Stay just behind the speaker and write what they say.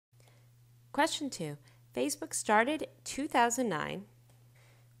Question 2. Facebook started 2009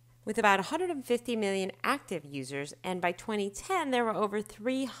 with about 150 million active users, and by 2010 there were over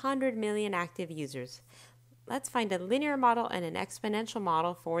 300 million active users. Let's find a linear model and an exponential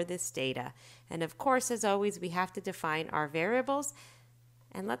model for this data. And of course, as always, we have to define our variables.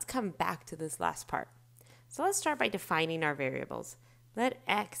 And let's come back to this last part. So let's start by defining our variables. Let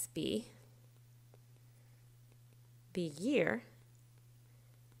x be the year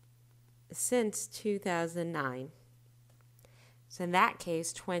since 2009. So in that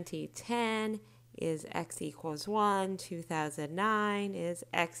case, 2010 is x equals 1, 2009 is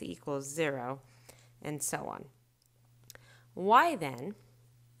x equals 0, and so on. Y then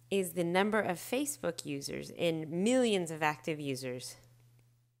is the number of Facebook users in millions of active users.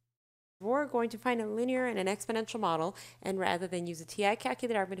 We're going to find a linear and an exponential model, and rather than use a TI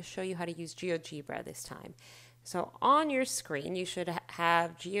calculator, I'm going to show you how to use GeoGebra this time. So on your screen, you should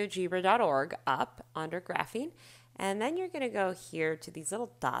have geogebra.org up under graphing, and then you're going to go here to these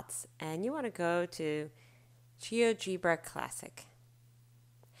little dots, and you want to go to GeoGebra Classic.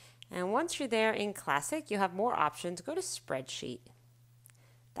 And once you're there in Classic, you have more options. Go to Spreadsheet.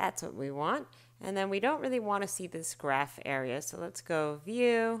 That's what we want. And then we don't really want to see this graph area, so let's go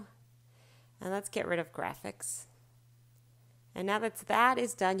View, and let's get rid of Graphics. And now that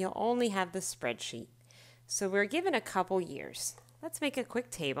is done, you'll only have the spreadsheet. So we're given a couple years. Let's make a quick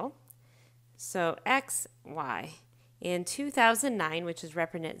table. So X, Y. In 2009, which is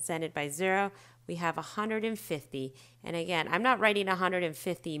represented by 0, we have 150. And again, I'm not writing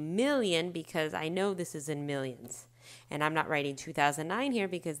 150 million because I know this is in millions. And I'm not writing 2009 here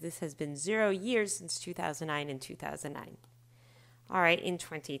because this has been 0 years since 2009 and 2009. All right, in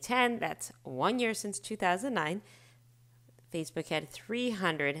 2010, that's 1 year since 2009, Facebook had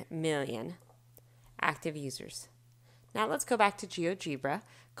 300 million active users. Now let's go back to GeoGebra.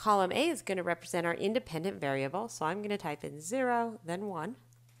 Column A is going to represent our independent variable, so I'm going to type in 0, then 1.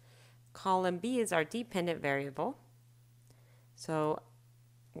 Column B is our dependent variable, so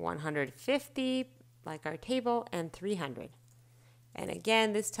 150, like our table, and 300. And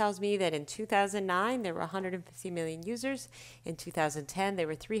again, this tells me that in 2009, there were 150 million users. In 2010, there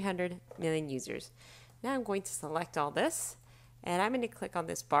were 300 million users. Now I'm going to select all this, and I'm going to click on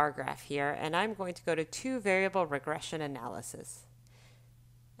this bar graph here, and I'm going to go to 2-variable regression analysis.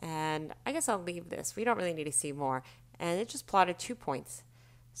 And I guess I'll leave this. We don't really need to see more. And it just plotted 2 points.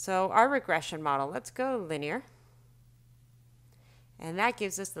 So our regression model, let's go linear. And that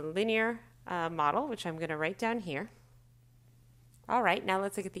gives us the linear model, which I'm going to write down here. All right, now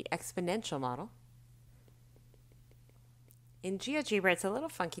let's look at the exponential model. In GeoGebra, it's a little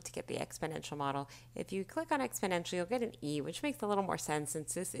funky to get the exponential model. If you click on exponential, you'll get an E, which makes a little more sense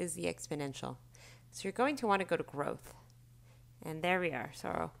since this is the exponential. So you're going to want to go to growth. And there we are.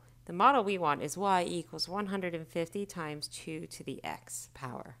 So the model we want is y equals 150 times 2 to the x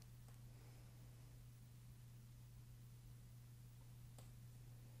power.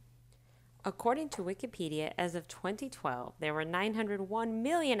 According to Wikipedia, as of 2012, there were 901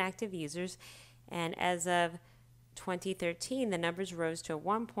 million active users, and as of 2013, the numbers rose to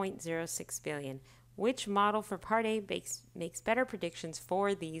 1.06 billion. Which model for Part A makes better predictions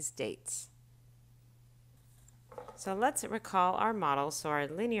for these dates? So let's recall our model. So our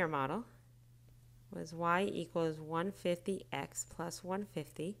linear model was y equals 150x plus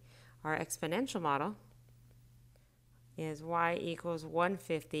 150. Our exponential model is y equals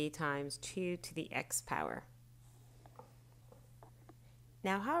 150 times 2 to the x power.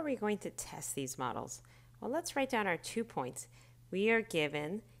 Now, how are we going to test these models? Well, let's write down our 2 points. We are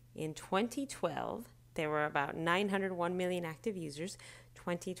given in 2012, there were about 901 million active users.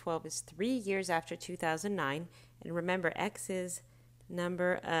 2012 is 3 years after 2009. And remember, x is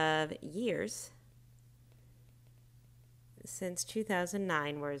number of years since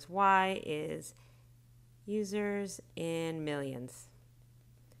 2009, whereas y is users in millions.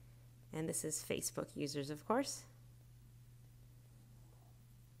 And this is Facebook users, of course.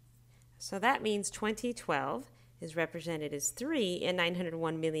 So that means 2012 is represented as 3 and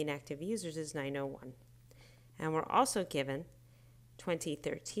 901 million active users is 901. And we're also given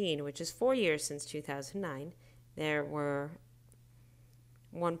 2013, which is 4 years since 2009. There were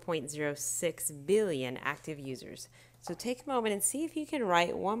 1.06 billion active users. So take a moment and see if you can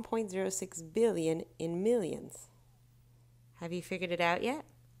write 1.06 billion in millions. Have you figured it out yet?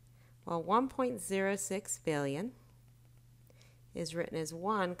 Well, 1.06 billion is written as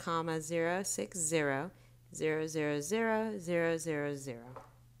 1,060,000,000.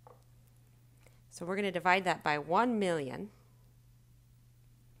 So we're going to divide that by 1 million.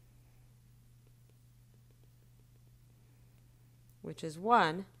 Which is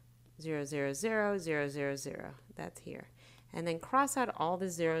 1 0, 0, 0, 0, 0, 0. That's here. And then cross out all the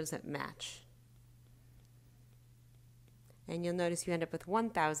zeros that match. And you'll notice you end up with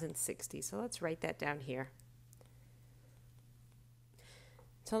 1060. So let's write that down here.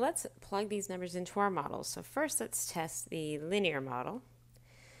 So let's plug these numbers into our model. So first let's test the linear model.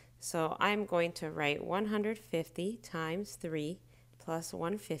 So I'm going to write 150 times 3 plus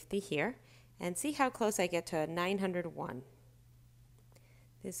 150 here and see how close I get to 901.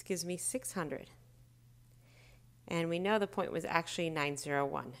 This gives me 600. And we know the point was actually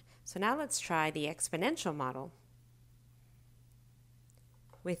 901. So now let's try the exponential model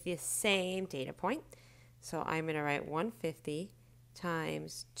with the same data point. So I'm going to write 150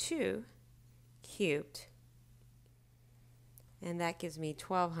 times 2 cubed, and that gives me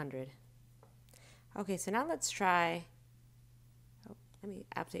 1200. Okay, so now let's try, let me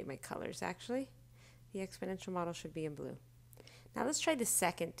update my colors actually. The exponential model should be in blue. Now let's try the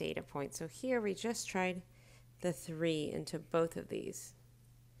second data point. So here we just tried the 3 into both of these.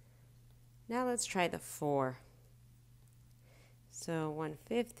 Now let's try the 4. So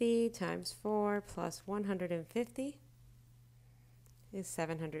 150 times 4 plus 150 is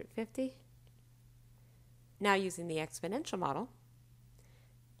 750. Now using the exponential model,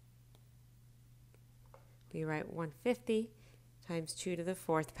 we write 150 times 2 to the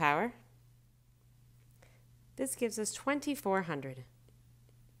 4th power. This gives us 2400.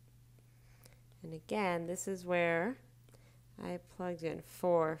 And again, this is where I plugged in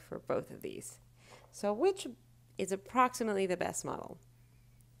 4 for both of these. So which is approximately the best model?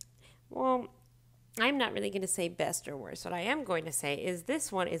 Well, I'm not really going to say best or worst. What I am going to say is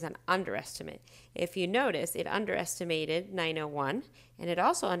this one is an underestimate. If you notice, it underestimated 901, and it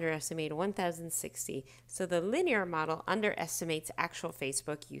also underestimated 1060. So the linear model underestimates actual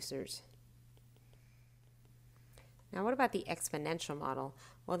Facebook users. Now what about the exponential model?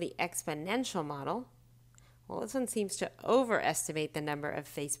 Well, the exponential model, well, this one seems to overestimate the number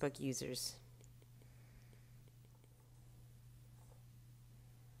of Facebook users.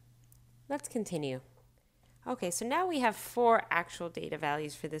 Let's continue. Okay, so now we have 4 actual data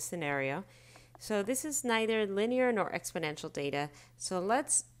values for this scenario. So this is neither linear nor exponential data. So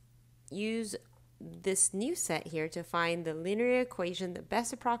let's use this new set here to find the linear equation that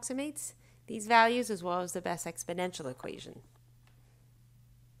best approximates these values as well as the best exponential equation.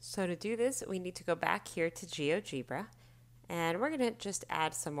 So to do this, we need to go back here to GeoGebra, and we're going to just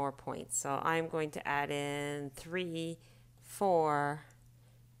add some more points. So I'm going to add in 3, 4,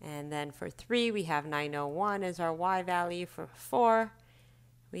 and then for 3 we have 901 as our y value. For 4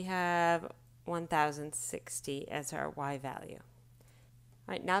 we have 1060 as our y value. All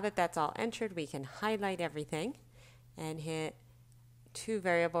right, now that that's all entered, we can highlight everything and hit 2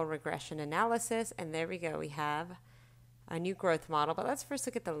 variable regression analysis, and there we go, we have a new growth model. But let's first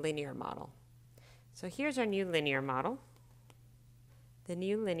look at the linear model. So here's our new linear model. The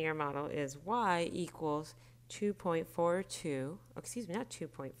new linear model is y equals 2.42, excuse me, not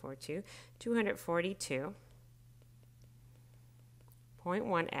 2.42,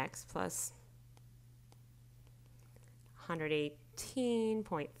 242.1x plus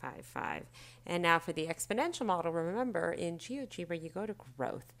 118.55. And now for the exponential model, remember in GeoGebra you go to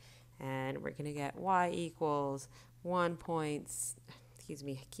growth, and we're going to get y equals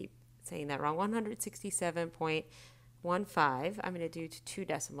 167.15. I'm going to do to 2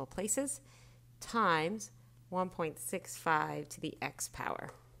 decimal places times 1.65 to the x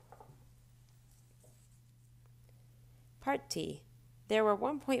power. Part D. There were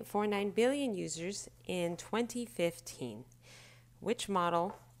 1.49 billion users in 2015. Which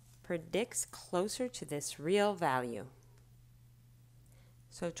model predicts closer to this real value?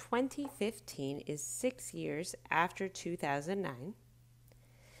 So 2015 is 6 years after 2009.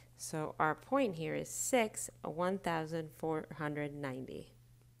 So our point here is 1,490.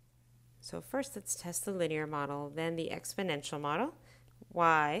 So first let's test the linear model, then the exponential model.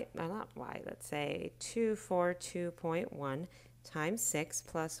 Let's say 242.1 times 6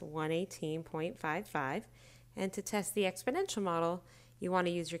 plus 118.55. And to test the exponential model, you want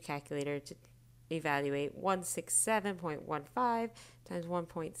to use your calculator to evaluate 167.15 times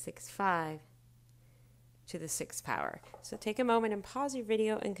 1.65 to the 6th power. So take a moment and pause your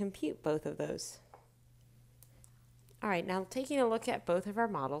video and compute both of those. All right, now taking a look at both of our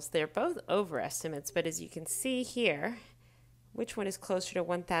models, they're both overestimates, but as you can see here, which one is closer to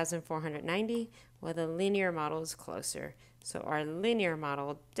 1,490? Well, the linear model is closer. So our linear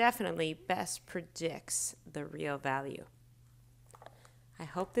model definitely best predicts the real value. I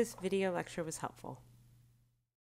hope this video lecture was helpful.